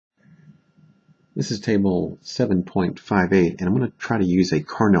This is table 7.58, and I'm going to try to use a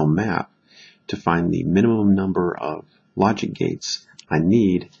Karnaugh map to find the minimum number of logic gates I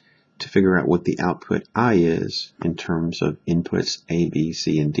need to figure out what the output I is in terms of inputs A, B,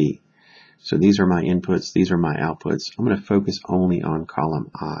 C, and D. So these are my inputs, these are my outputs. I'm going to focus only on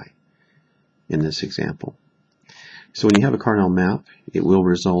column I in this example. So when you have a Karnaugh map, it will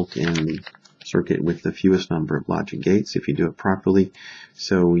result in the circuit with the fewest number of logic gates if you do it properly.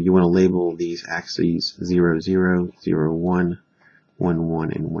 So you want to label these axes 0, 0, 0, 1, 1,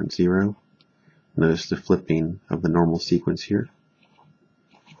 1, and 1, 0. Notice the flipping of the normal sequence here.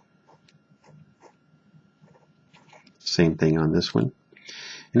 Same thing on this one.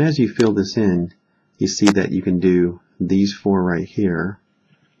 And as you fill this in, you see that you can do these four right here.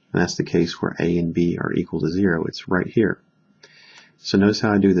 And that's the case where A and B are equal to 0. It's right here. So notice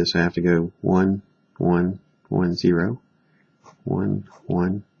how I do this. I have to go 1, 1, 1, 0, 1,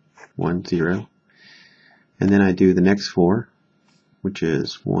 1, 1, 0. And then I do the next four, which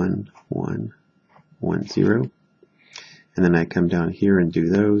is 1, 1, 1, 0. And then I come down here and do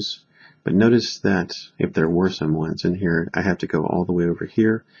those. But notice that if there were some ones in here, I have to go all the way over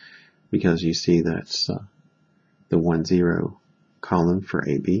here because you see that's the 1, 0 column for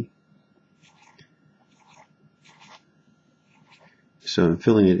AB. So I'm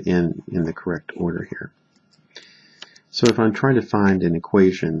filling it in the correct order here. So if I'm trying to find an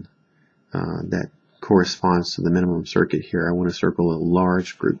equation that corresponds to the minimum circuit here, I want to circle a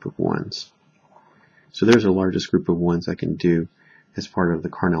large group of ones. So there's the largest group of ones I can do as part of the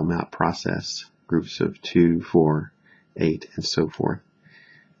Karnaugh map process, groups of 2, 4, 8, and so forth.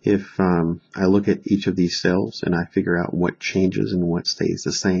 If I look at each of these cells and I figure out what changes and what stays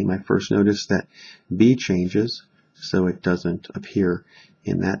the same, I first notice that B changes, so it doesn't appear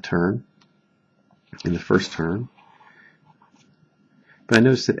in that term, in the first term. But I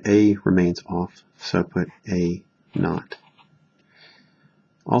notice that A remains off, so I put A not.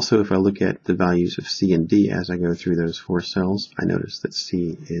 Also, if I look at the values of C and D as I go through those four cells, I notice that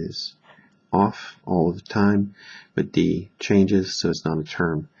C is off all of the time, but D changes, so it's not a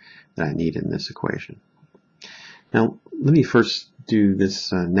term that I need in this equation. Now, let me first do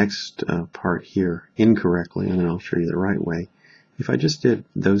this next part here incorrectly, and then I'll show you the right way. If I just did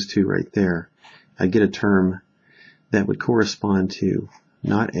those two right there, I'd get a term that would correspond to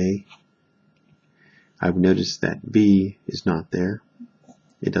not A. I've noticed that B is not there.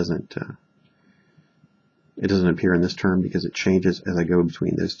 It doesn't appear in this term because it changes as I go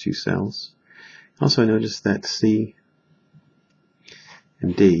between those two cells. Also, notice that C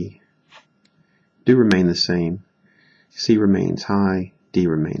and D do remain the same. C remains high, D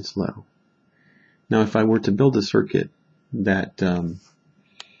remains low. Now, if I were to build a circuit that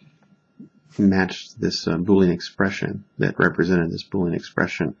matched this Boolean expression, that represented this Boolean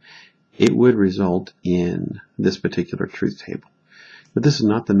expression, it would result in this particular truth table. But this is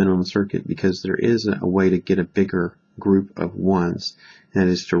not the minimum circuit because there is a way to get a bigger group of ones, and that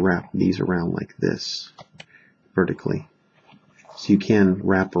is to wrap these around like this, vertically. So you can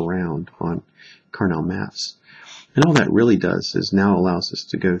wrap around on Karnaugh maps. And all that really does is now allows us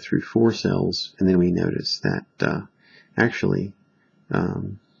to go through four cells, and then we notice that actually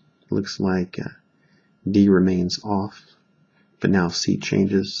looks like D remains off, but now C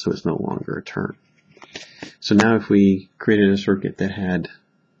changes, so it's no longer a term. So now if we created a circuit that had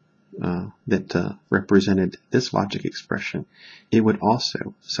represented this logic expression, it would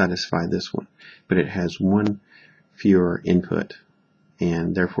also satisfy this one, but it has one fewer input,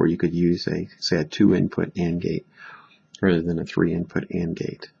 and therefore you could use a 2-input AND gate rather than a 3-input AND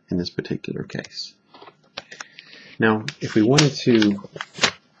gate in this particular case. Now, if we wanted to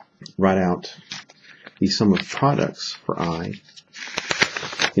write out the sum of products for I,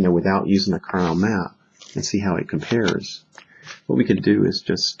 without using the Karnaugh map, and see how it compares, what we could do is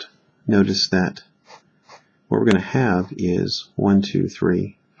just notice that what we're going to have is 1, 2,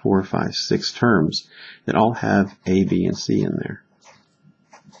 3, 4, 5, 6 terms that all have A, B, and C in there.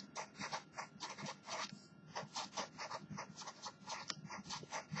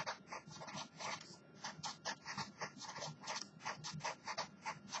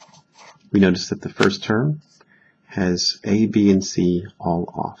 We notice that the first term has A, B, and C all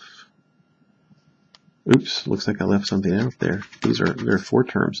off. Oops, looks like I left something out there. There are 4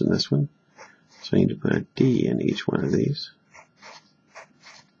 terms in this one, so I need to put a D in each one of these.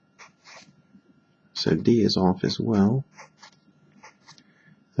 So D is off as well.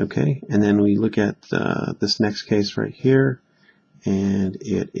 Okay, and then we look at this next case right here, and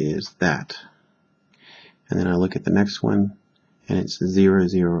it is that. And then I look at the next one, and it's 0,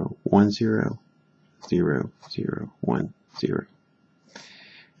 0, 1, 0, 0, 0, 1, 0.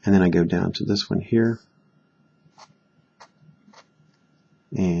 And then I go down to this one here,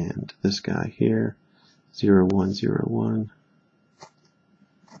 and this guy here, 0, 1, 0, 1,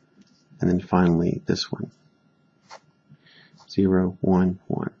 and then finally this one, 0, 1,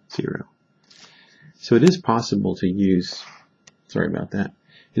 1, 0. So it is possible to use, sorry about that,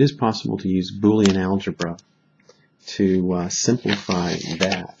 it is possible to use Boolean algebra to simplify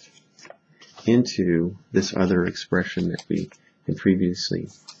that into this other expression that we had previously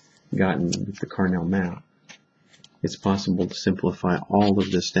gotten with the Karnaugh map. It's possible to simplify all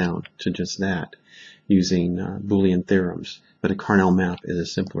of this down to just that using Boolean theorems, but a Karnaugh map is a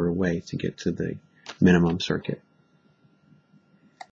simpler way to get to the minimum circuit.